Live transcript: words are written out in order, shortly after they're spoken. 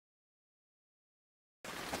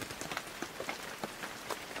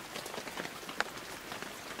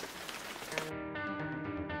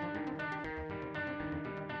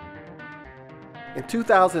In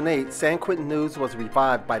 2008, San Quentin News was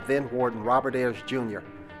revived by then-Warden Robert Ayers Jr.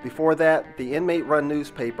 Before that, the inmate-run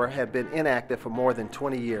newspaper had been inactive for more than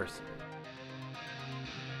 20 years.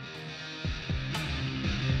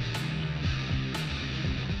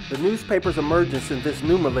 The newspaper's emergence in this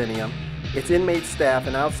new millennium, its inmate staff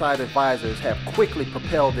and outside advisors have quickly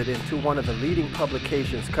propelled it into one of the leading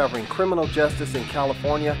publications covering criminal justice in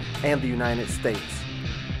California and the United States.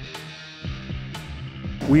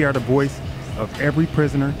 We are the voice of every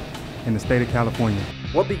prisoner in the state of California.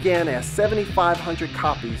 What began as 7,500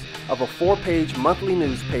 copies of a 4-page monthly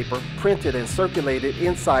newspaper printed and circulated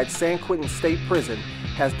inside San Quentin State Prison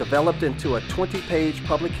has developed into a 20-page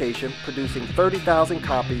publication producing 30,000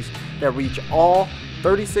 copies that reach all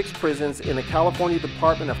 36 prisons in the California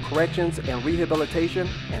Department of Corrections and Rehabilitation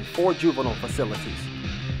and 4 juvenile facilities.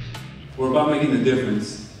 We're about making a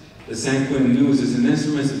difference. The San Quentin News is an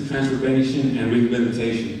instrument of transformation and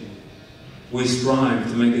rehabilitation. We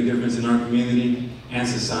strive to make a difference in our community and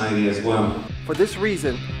society as well. For this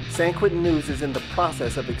reason, San Quentin News is in the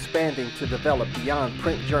process of expanding to develop beyond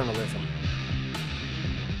print journalism.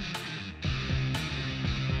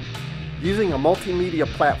 Using a multimedia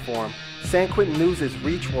platform, San Quentin News'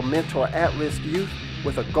 reach will mentor at-risk youth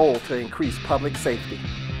with a goal to increase public safety.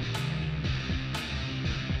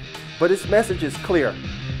 But its message is clear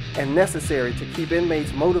and necessary to keep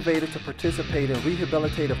inmates motivated to participate in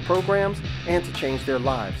rehabilitative programs and to change their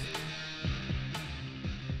lives.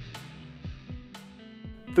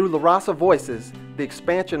 Through La Raza Voices, the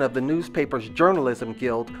expansion of the newspaper's Journalism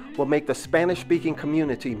Guild will make the Spanish-speaking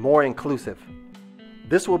community more inclusive.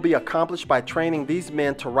 This will be accomplished by training these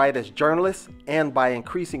men to write as journalists and by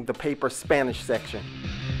increasing the paper's Spanish section.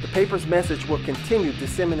 The paper's message will continue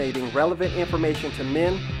disseminating relevant information to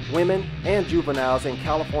men, women, and juveniles in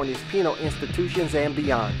California's penal institutions and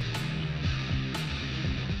beyond.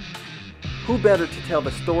 Who better to tell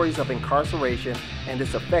the stories of incarceration and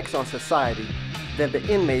its effects on society than the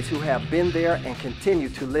inmates who have been there and continue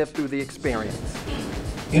to live through the experience?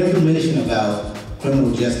 Information about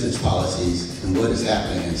criminal justice policies and what is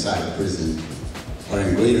happening inside a prison are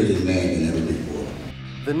in greater demand than ever before.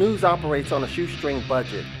 The news operates on a shoestring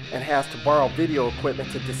budget and has to borrow video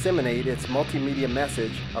equipment to disseminate its multimedia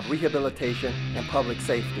message of rehabilitation and public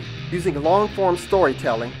safety. Using long-form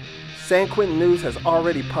storytelling, San Quentin News has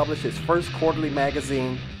already published its first quarterly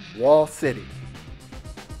magazine, Wall City.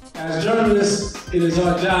 As journalists, it is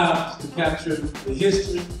our job to capture the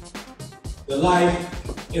history, the life,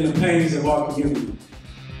 and the pains of our community.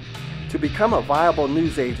 To become a viable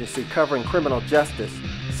news agency covering criminal justice,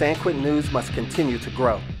 San Quentin News must continue to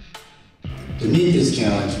grow. To meet this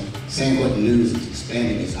challenge, San Quentin News is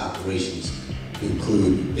expanding its operations to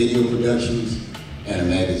include video productions and a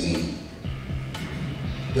magazine.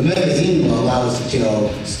 The magazine will allow us to tell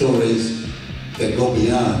stories that go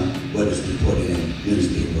beyond what is reported in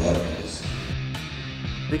newspaper articles.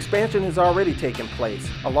 The expansion has already taken place,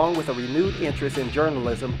 along with a renewed interest in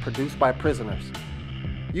journalism produced by prisoners.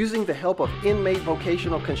 Using the help of inmate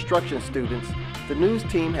vocational construction students, the news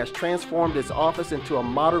team has transformed its office into a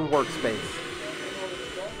modern workspace.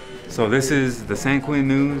 So this is the San Quentin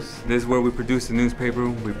News. This is where we produce the newspaper.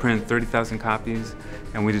 We print 30,000 copies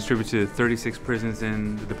and we distribute to 36 prisons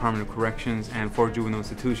in the Department of Corrections and 4 juvenile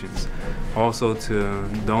institutions. Also to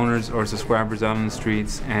donors or subscribers out on the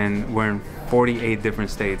streets, and we're in 48 different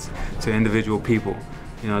states to individual people.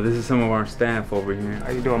 You know, this is some of our staff over here.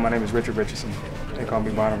 How you doing? My name is Richard Richardson. They call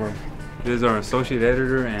me Bonneville. This is our associate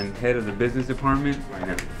editor and head of the business department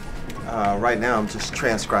right now. Right now I'm just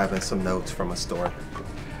transcribing some notes from a story.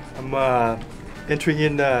 I'm entering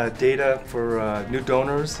in data for new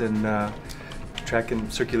donors and tracking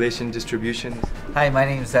circulation distribution. Hi, my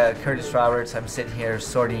name is Curtis Roberts. I'm sitting here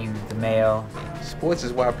sorting the mail. Sports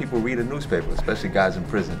is why people read a newspaper, especially guys in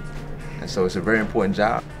prison. And so it's a very important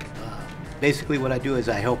job. Basically what I do is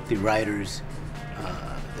I help the writers,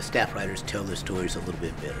 the staff writers, tell their stories a little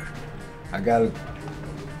bit better. I got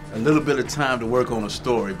a little bit of time to work on a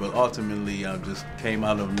story, but ultimately I just came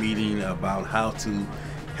out of a meeting about how to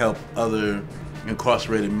help other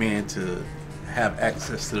incarcerated men to have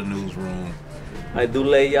access to the newsroom. I do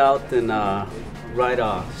layout and write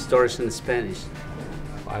stories in Spanish.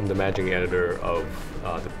 I'm the managing editor of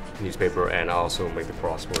the newspaper, and I also make the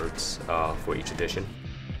crosswords for each edition.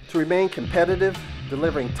 To remain competitive,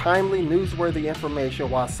 delivering timely, newsworthy information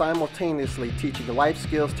while simultaneously teaching life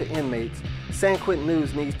skills to inmates, San Quentin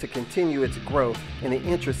News needs to continue its growth in the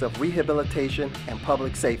interest of rehabilitation and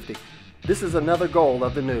public safety. This is another goal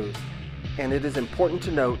of the news, and it is important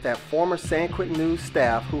to note that former San Quentin News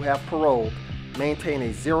staff who have paroled maintain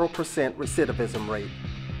a 0% recidivism rate.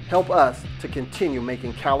 Help us to continue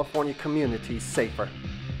making California communities safer.